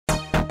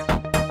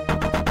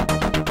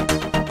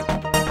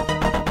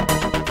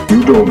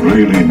You don't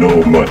really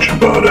know much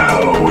about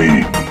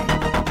Halloween.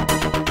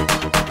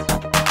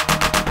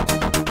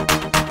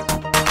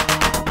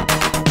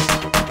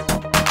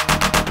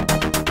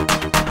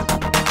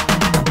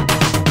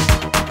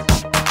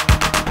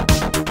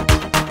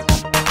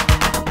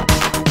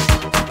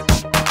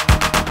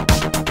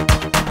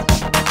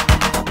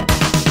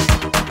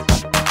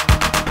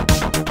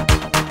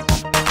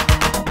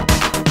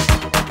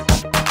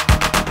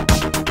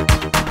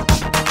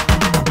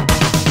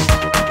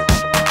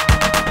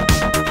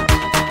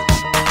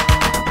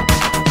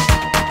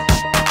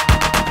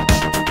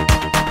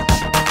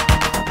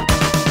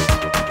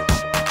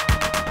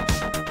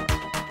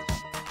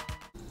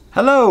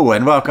 Hello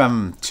and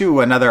welcome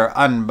to another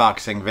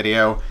unboxing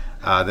video.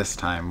 This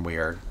time we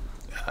are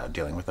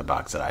dealing with a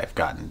box that I've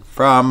gotten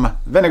from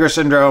Vinegar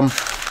Syndrome,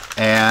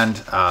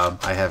 and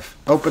I have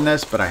opened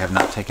this, but I have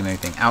not taken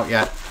anything out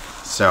yet.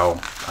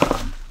 So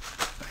I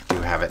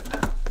do have it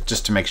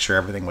just to make sure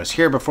everything was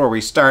here before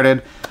we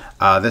started.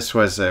 This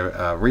was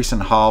a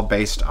recent haul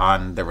based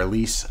on the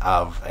release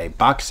of a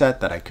box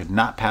set that I could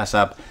not pass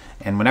up.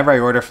 And whenever I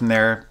order from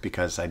there,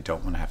 because I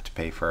don't want to have to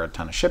pay for a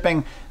ton of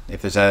shipping,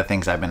 if there's other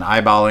things I've been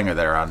eyeballing or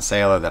that are on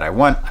sale or that I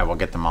want, I will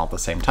get them all at the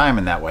same time,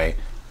 and that way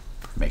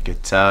make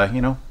it,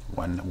 you know,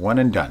 one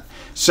and done.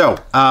 So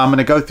I'm going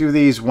to go through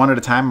these one at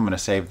a time. I'm going to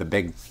save the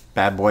big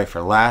bad boy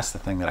for last, the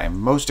thing that I'm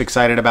most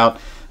excited about.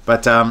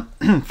 But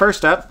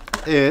first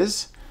up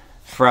is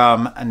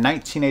from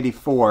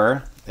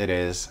 1984. It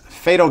is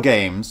Fatal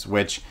Games,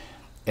 which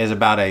is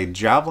about a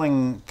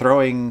javelin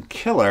throwing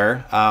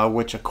killer,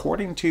 which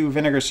according to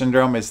Vinegar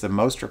Syndrome is the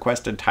most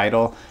requested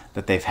title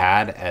that they've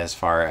had as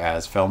far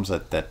as films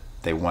that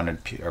they wanted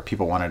or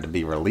people wanted to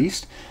be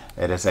released.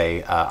 It is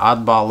a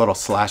oddball little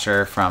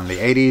slasher from the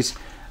 80s,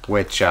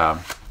 which has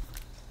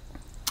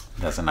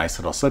a nice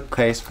little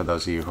slipcase for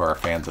those of you who are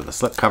fans of the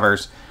slip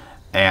covers,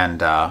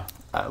 and a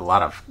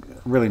lot of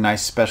really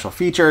nice special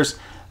features.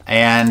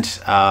 And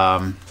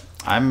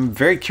I'm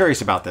very curious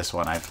about this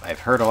one.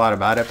 I've heard a lot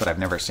about it, but I've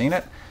never seen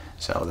it.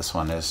 So this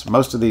one is,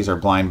 most of these are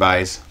blind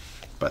buys,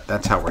 but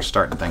that's how we're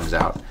starting things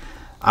out.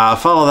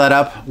 Follow that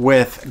up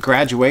with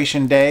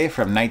Graduation Day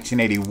from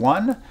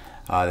 1981.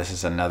 This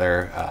is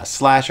another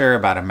slasher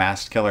about a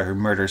masked killer who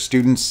murders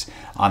students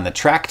on the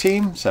track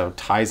team. So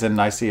ties in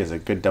nicely as a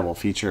good double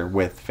feature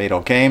with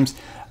Fatal Games.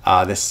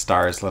 This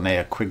stars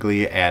Linnea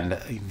Quigley and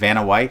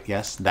Vanna White.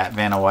 Yes, that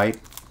Vanna White.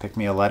 Pick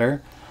me a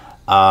letter.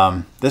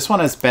 This one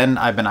I've been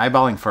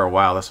eyeballing for a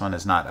while. This one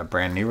is not a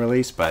brand new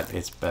release, but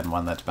it's been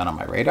one that's been on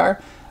my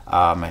radar.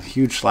 I'm a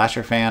huge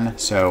slasher fan,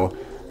 so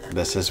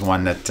this is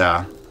one that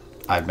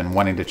I've been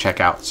wanting to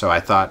check out. So I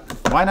thought,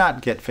 why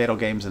not get Fatal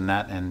Games in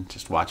that and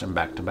just watch them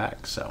back to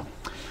back. So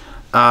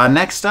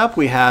next up,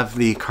 we have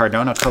the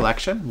Cardona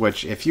collection,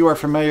 which if you are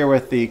familiar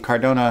with the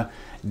Cardona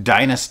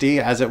dynasty,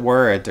 as it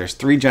were, there's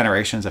 3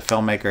 generations of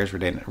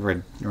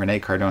filmmakers. Rene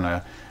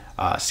Cardona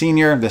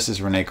Sr., this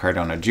is Rene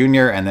Cardona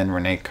Jr., and then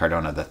Rene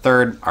Cardona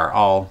III are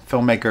all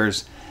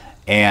filmmakers.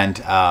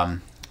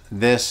 And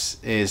this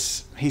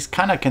is, he's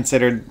kind of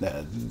considered,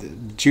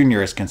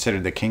 Jr. is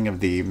considered the king of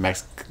the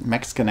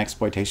Mexican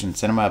exploitation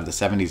cinema of the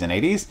 70s and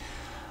 80s.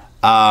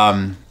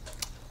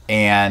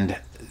 And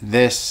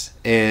this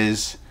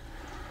is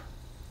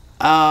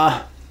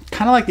kind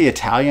of like the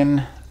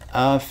Italian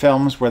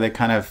films, where they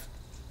kind of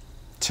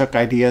took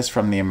ideas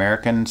from the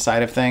American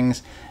side of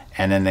things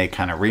and then they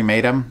kind of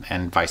remade them,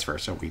 and vice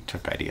versa. We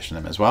took ideas from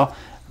them as well.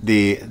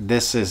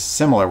 This is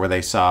similar, where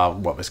they saw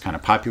what was kind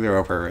of popular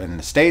over in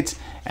the States,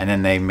 and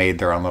then they made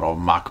their own little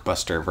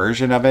mockbuster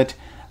version of it.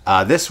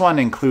 This one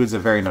includes a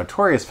very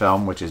notorious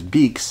film, which is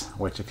Beaks,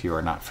 which, if you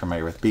are not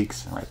familiar with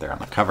Beaks, right there on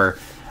the cover.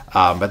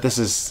 But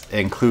this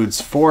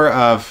includes 4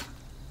 of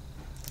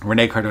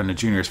Rene Cardona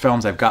Jr.'s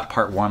films. I've got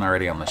part 1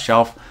 already on the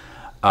shelf.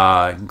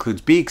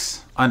 Includes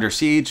Beaks, Under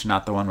Siege,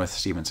 not the one with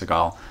Steven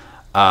Seagal,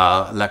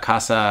 La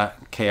Casa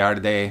que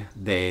Arde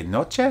de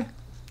Noche.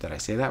 Did I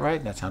say that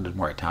right? That sounded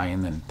more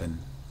Italian than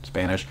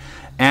Spanish.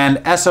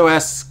 And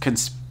SOS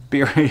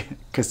Conspiracion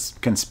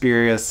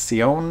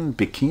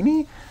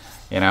Bikini,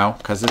 you know,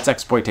 because it's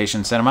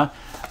exploitation cinema.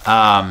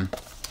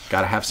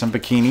 Gotta have some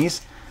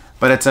bikinis.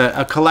 But it's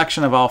a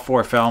collection of all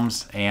 4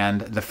 films,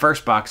 and the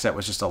first box set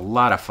was just a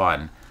lot of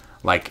fun.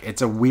 Like,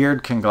 it's a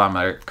weird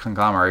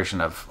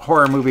conglomeration of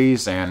horror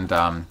movies and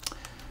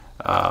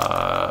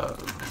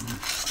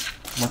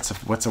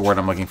what's the word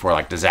I'm looking for?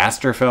 Like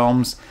disaster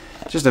films.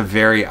 Just a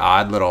very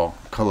odd little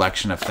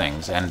collection of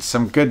things, and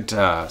some good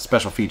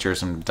special features,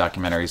 some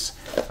documentaries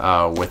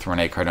with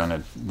Rene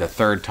Cardona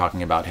III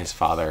talking about his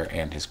father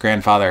and his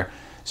grandfather.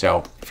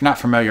 So if you're not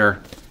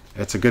familiar,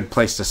 it's a good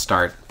place to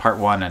start. Part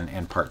 1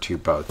 and part 2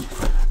 both.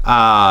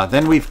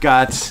 Then we've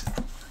got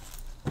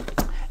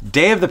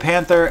Day of the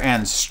Panther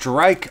and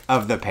Strike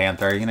of the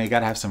Panther. You know, you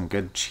got to have some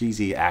good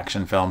cheesy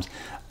action films.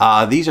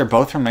 These are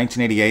both from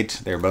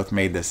 1988. They were both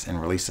made this and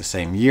released the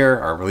same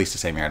year, or released the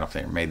same year. I don't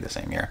think they were made the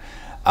same year.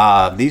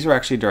 These were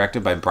actually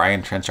directed by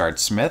Brian Trenchard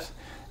Smith,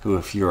 who,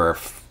 if you're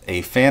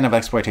a fan of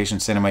exploitation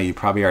cinema, you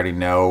probably already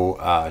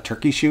know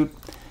Turkey Shoot.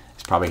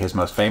 It's probably his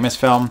most famous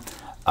film.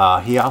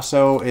 He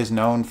also is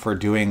known for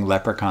doing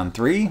Leprechaun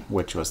 3,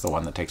 which was the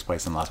one that takes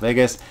place in Las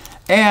Vegas,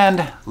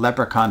 and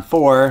Leprechaun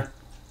 4,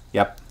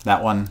 yep,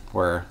 that one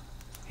where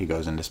he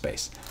goes into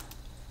space.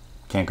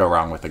 Can't go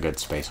wrong with a good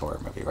space horror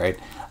movie, right?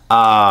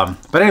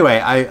 But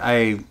anyway,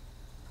 I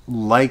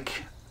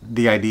like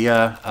the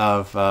idea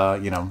of,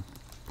 you know,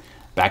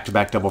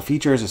 back-to-back double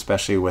features,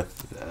 especially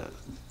with,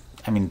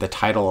 I mean, the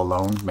title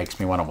alone makes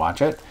me want to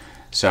watch it.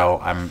 So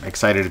I'm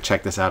excited to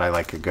check this out. I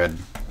like a good,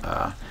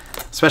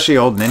 especially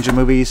old ninja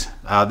movies.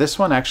 This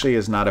one actually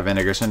is not a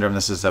Vinegar Syndrome.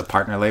 This is a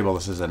partner label.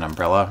 This is an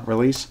umbrella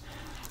release.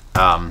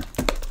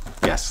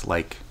 Yes,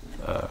 like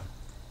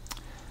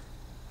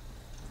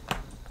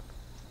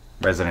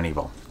Resident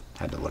Evil.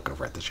 Had to look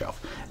over at the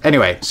shelf.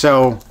 Anyway,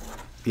 so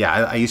yeah,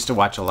 I used to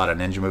watch a lot of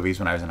ninja movies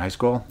when I was in high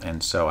school,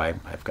 and so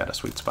I've got a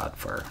sweet spot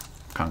for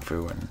kung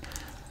fu and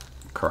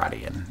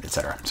karate and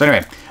etc. So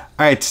anyway,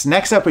 all right,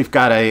 next up we've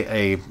got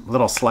a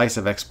little slice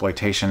of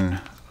exploitation.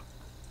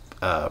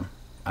 I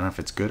don't know if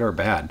it's good or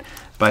bad,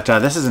 but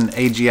this is an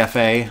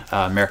AGFA,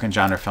 American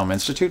Genre Film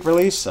Institute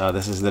release.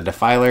 This is The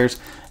Defilers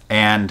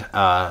and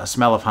A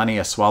Smell of Honey,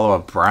 A Swallow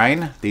of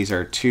Brine. These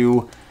are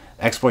two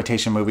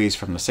exploitation movies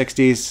from the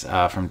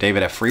 60s from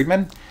David F.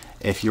 Friedman.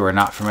 If you are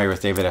not familiar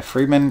with David F.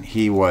 Friedman,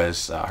 he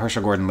was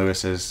Herschel Gordon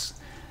Lewis's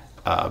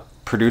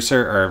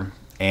producer,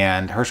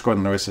 and Herschel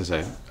Gordon Lewis is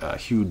a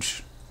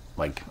huge,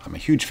 like, I'm a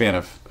huge fan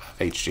of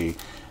HG.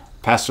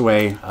 Passed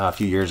away a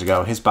few years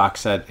ago. His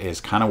box set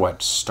is kind of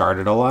what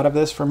started a lot of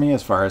this for me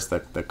as far as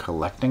the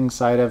collecting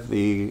side of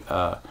the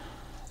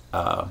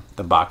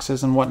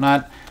boxes and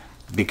whatnot,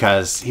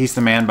 because he's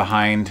the man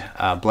behind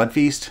Blood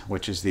Feast,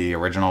 which is the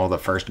original, the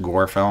first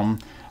gore film.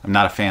 I'm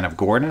not a fan of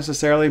gore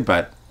necessarily,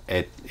 but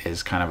it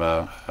is kind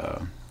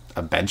of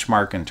a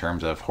benchmark in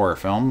terms of horror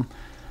film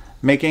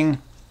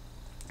making.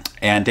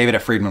 And David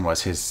F. Friedman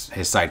was his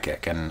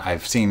sidekick, and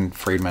I've seen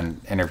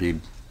Friedman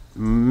interviewed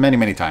many,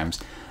 many times.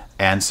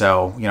 And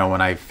so, you know,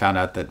 when I found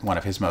out that one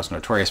of his most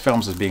notorious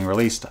films was being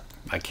released,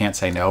 I can't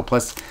say no.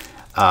 Plus,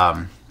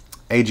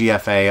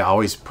 AGFA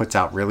always puts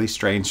out really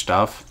strange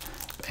stuff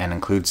and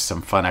includes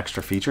some fun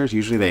extra features.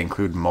 Usually they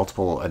include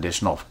multiple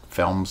additional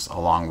films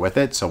along with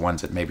it, so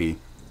ones that maybe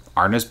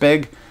aren't as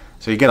big.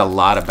 So you get a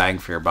lot of bang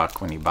for your buck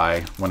when you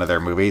buy one of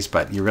their movies,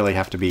 but you really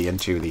have to be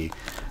into the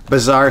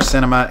bizarre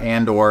cinema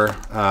and or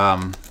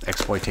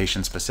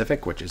exploitation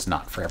specific, which is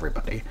not for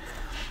everybody.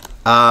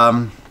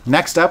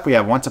 Next up, we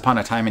have Once Upon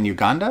a Time in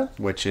Uganda,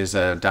 which is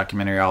a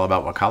documentary all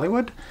about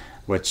Wakaliwood,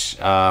 which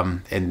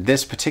in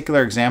this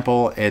particular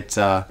example, it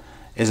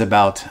is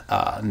about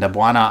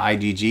Nabwana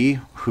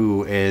IGG,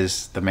 who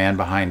is the man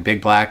behind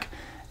Big Black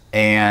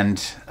and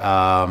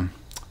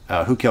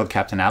Who Killed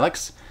Captain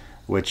Alex,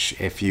 which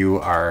if you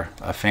are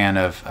a fan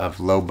of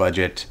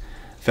low-budget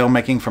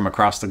filmmaking from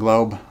across the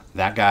globe,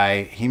 that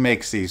guy, he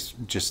makes these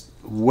just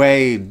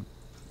way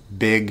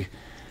big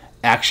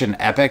action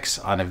epics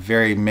on a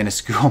very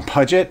minuscule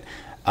budget,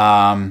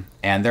 and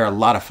they're a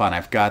lot of fun.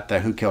 I've got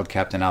the Who Killed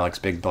Captain Alex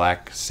Big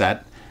Black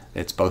set.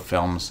 It's both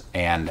films,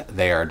 and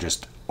they are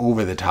just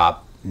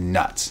over-the-top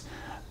nuts.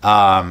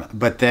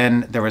 But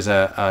then there was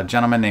a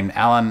gentleman named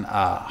Alan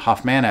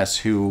Hoffmanis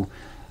who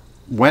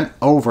went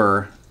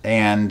over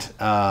and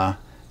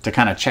to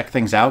kind of check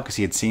things out because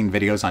he had seen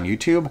videos on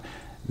YouTube,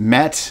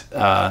 met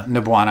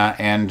Nabwana,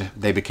 and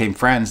they became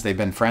friends. They've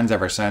been friends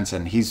ever since,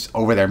 and he's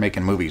over there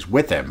making movies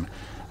with him.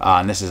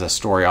 And this is a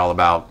story all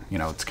about, you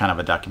know, it's kind of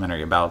a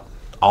documentary about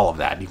all of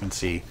that. You can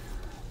see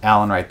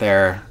Alan right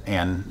there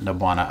and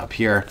Nabwana up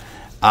here.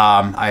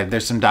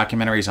 There's some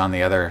documentaries on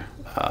the other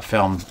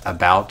film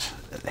about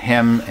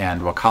him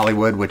and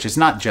Wakaliwood, which is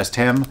not just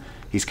him.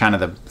 He's kind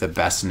of the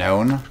best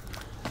known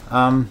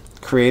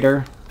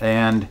creator,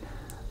 and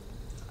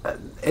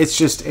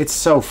it's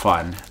so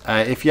fun.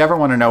 If you ever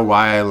want to know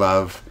why I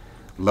love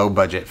low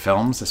budget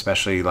films,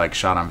 especially like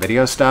shot on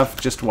video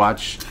stuff, just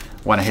watch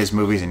one of his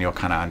movies and you'll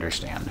kind of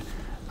understand.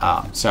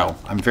 So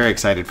I'm very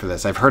excited for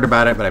this. I've heard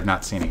about it, but I've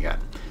not seen it yet.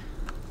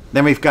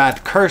 Then we've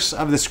got Curse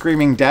of the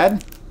Screaming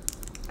Dead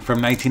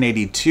from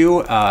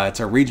 1982. It's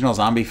a regional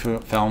zombie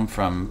film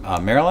from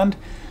Maryland.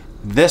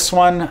 This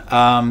one,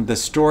 the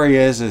story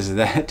is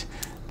that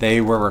they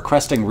were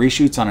requesting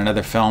reshoots on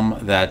another film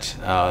that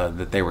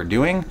they were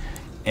doing,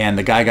 and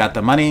the guy got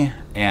the money,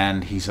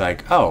 and he's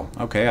like, oh,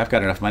 okay, I've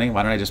got enough money.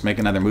 Why don't I just make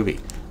another movie?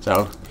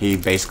 So he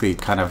basically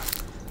kind of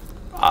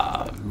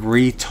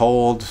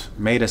retold,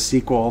 made a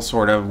sequel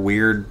sort of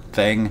weird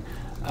thing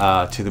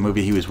to the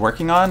movie he was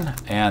working on,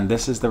 and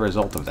this is the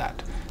result of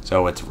that.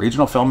 So it's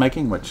regional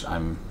filmmaking, which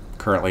I'm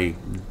currently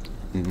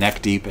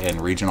neck deep in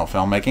regional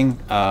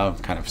filmmaking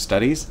kind of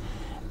studies,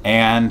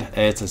 and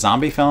it's a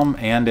zombie film,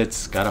 and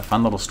it's got a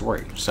fun little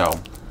story.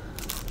 So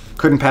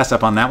couldn't pass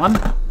up on that one.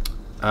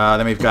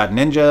 Then we've got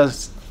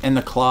Ninjas in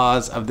the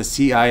Claws of the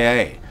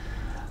CIA.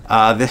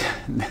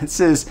 This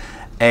is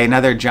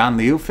another John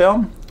Liu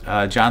film.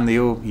 John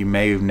Liu, you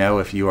may know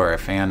if you are a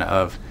fan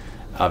of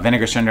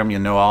Vinegar Syndrome,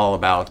 you'll know all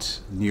about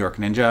New York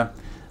Ninja,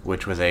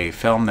 which was a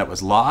film that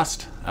was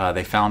lost.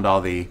 They found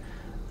all the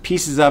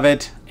pieces of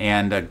it,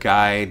 and a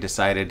guy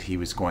decided he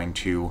was going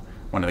to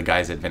one of the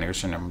guys at Vinegar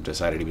Syndrome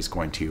decided he was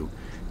going to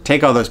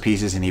take all those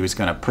pieces and he was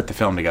going to put the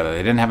film together.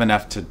 They didn't have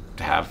enough to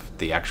have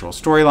the actual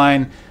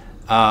storyline.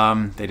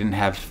 They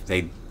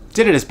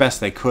did it as best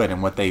they could,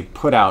 and what they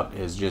put out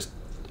is just,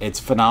 it's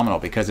phenomenal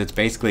because it's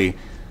basically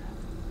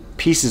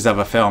pieces of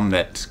a film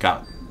that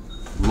got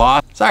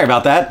lost. Sorry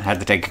about that. Had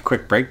to take a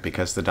quick break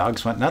because the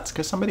dogs went nuts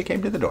because somebody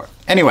came to the door.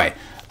 Anyway,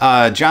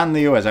 John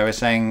Liu, as I was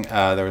saying,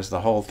 there was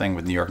the whole thing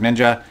with New York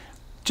Ninja.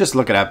 Just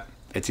look it up.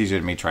 It's easier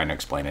than me trying to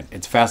explain it.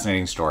 It's a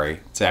fascinating story.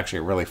 It's actually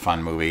a really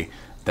fun movie.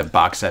 The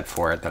box set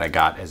for it that I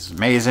got is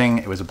amazing.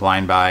 It was a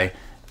blind buy.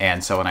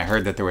 And so when I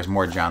heard that there was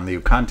more John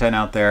Liu content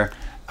out there,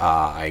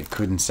 I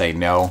couldn't say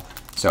no.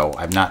 So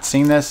I've not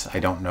seen this. I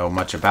don't know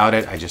much about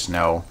it. I just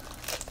know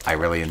I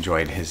really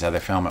enjoyed his other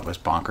film. It was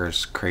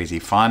bonkers, crazy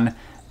fun.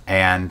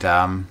 And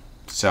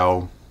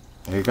so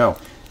there you go.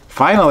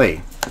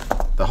 Finally,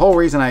 the whole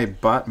reason I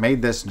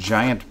made this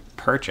giant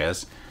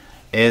purchase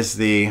is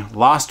the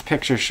Lost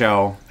Picture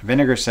Show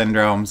Vinegar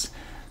Syndrome's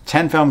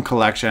 10 film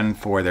collection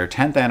for their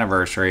 10th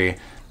anniversary.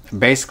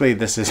 Basically,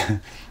 this is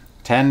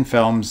 10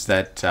 films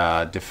that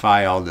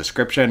defy all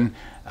description.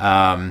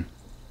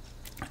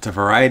 It's a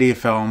variety of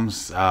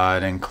films.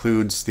 It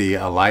includes the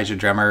Elijah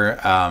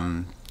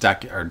Drenner's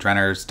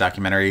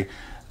documentary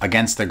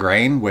Against the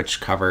Grain, which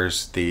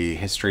covers the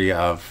history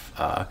of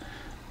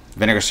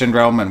Vinegar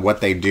Syndrome and what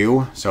they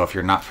do. So if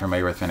you're not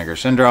familiar with Vinegar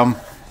Syndrome,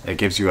 it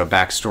gives you a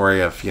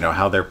backstory of, you know,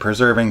 how they're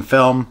preserving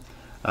film.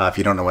 If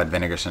you don't know what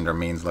Vinegar Syndrome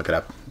means, look it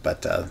up.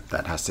 But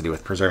that has to do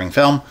with preserving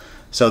film.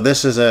 So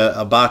this is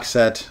a box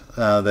set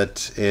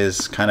that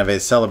is kind of a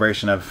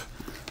celebration of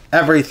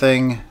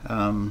everything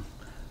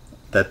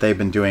that they've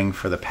been doing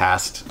for the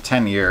past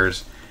 10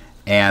 years.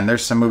 And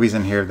there's some movies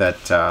in here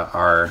that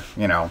are,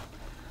 you know,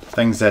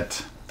 things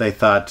that they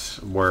thought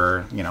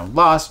were, you know,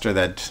 lost, or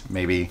that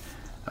maybe,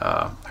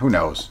 who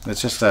knows.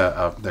 It's just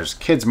there's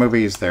kids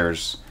movies,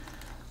 there's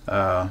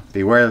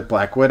Beware the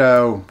Black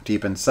Widow,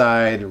 Deep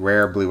Inside,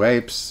 Rare Blue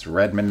Apes,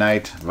 Red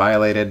Midnight,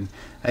 Violated.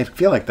 I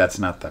feel like that's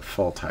not the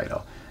full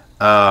title.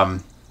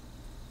 But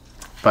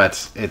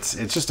it's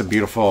just a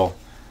beautiful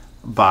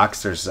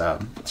box. There's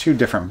 2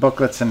 different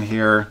booklets in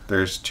here.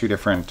 There's 2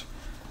 different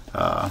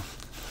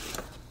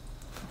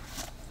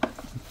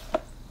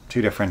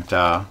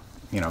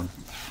you know,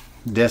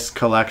 disc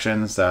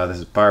collections. This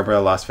is Barbara,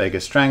 Las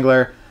Vegas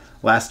Strangler,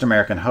 Last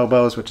American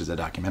Hobos, which is a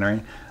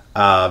documentary,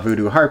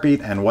 Voodoo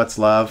Heartbeat, and What's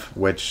Love,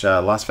 which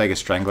Las Vegas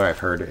Strangler I've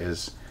heard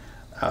is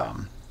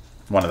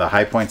one of the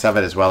high points of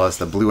it, as well as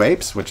the Blue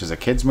Apes, which is a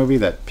kids movie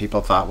that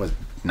people thought was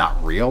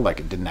not real, like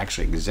it didn't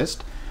actually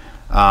exist.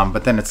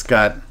 But then it's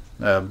got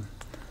a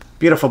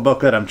beautiful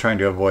booklet. I'm trying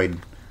to avoid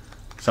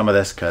some of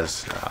this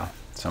because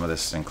some of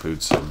this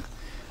includes some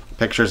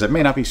pictures that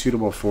may not be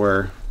suitable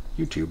for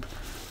YouTube.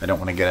 I don't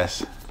want to get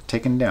us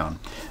taken down.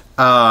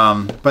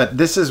 But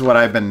this is what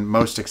I've been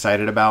most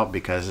excited about,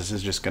 because this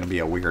is just going to be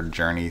a weird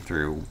journey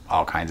through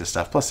all kinds of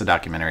stuff. Plus the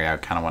documentary I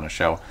kind of want to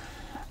show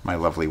my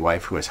lovely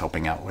wife, who is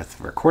helping out with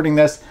recording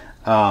this,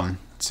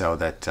 so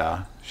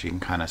that she can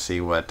kind of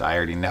see what I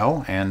already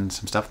know and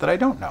some stuff that I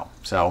don't know.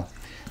 So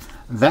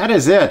that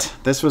is it.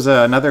 This was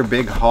another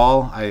big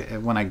haul.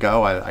 When I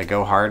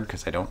go hard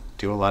because I don't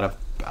do a lot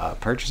of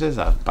purchases.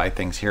 I buy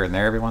things here and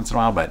there every once in a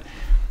while, but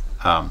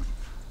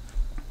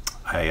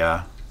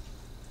I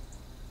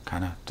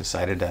kind of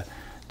decided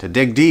to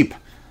dig deep.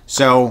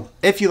 So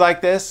if you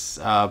like this,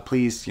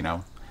 please, you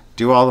know,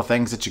 do all the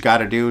things that you got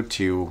to do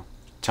to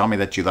tell me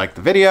that you like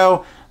the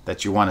video,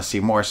 that you want to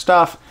see more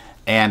stuff,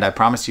 and I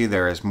promise you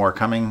there is more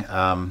coming.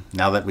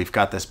 Now that we've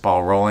got this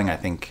ball rolling, I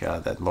think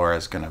that Laura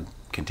is going to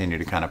continue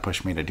to kind of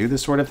push me to do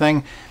this sort of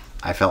thing.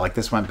 I felt like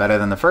this went better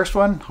than the first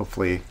one.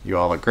 Hopefully you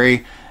all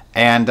agree.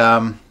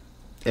 And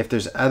if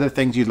there's other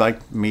things you'd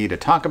like me to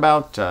talk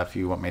about, if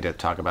you want me to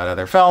talk about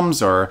other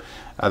films or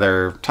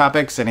other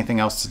topics, anything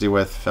else to do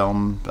with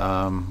film,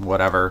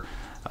 whatever,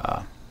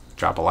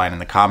 drop a line in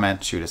the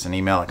comment, shoot us an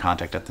email at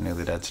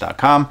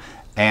contact@thenewlydeads.com.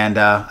 And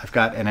I've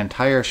got an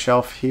entire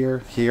shelf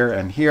here,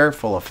 and here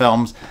full of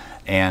films.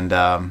 And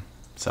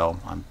so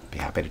I'd be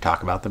happy to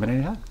talk about them at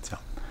any time. So,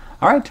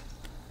 all right.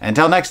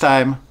 Until next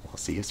time, we'll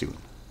see you soon.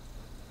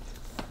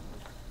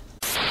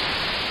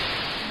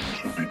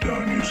 Should be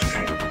done, you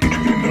see,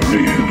 between the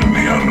real and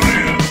the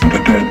unreal. The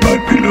dead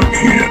might be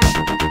looking at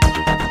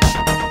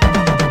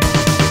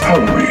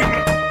Halloween,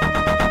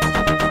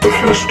 the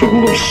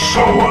festival of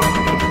Samhain.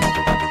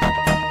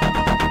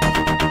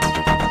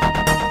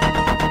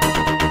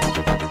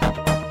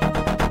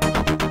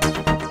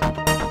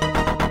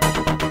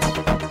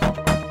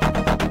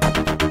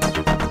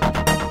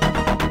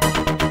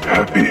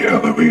 Happy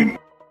Halloween.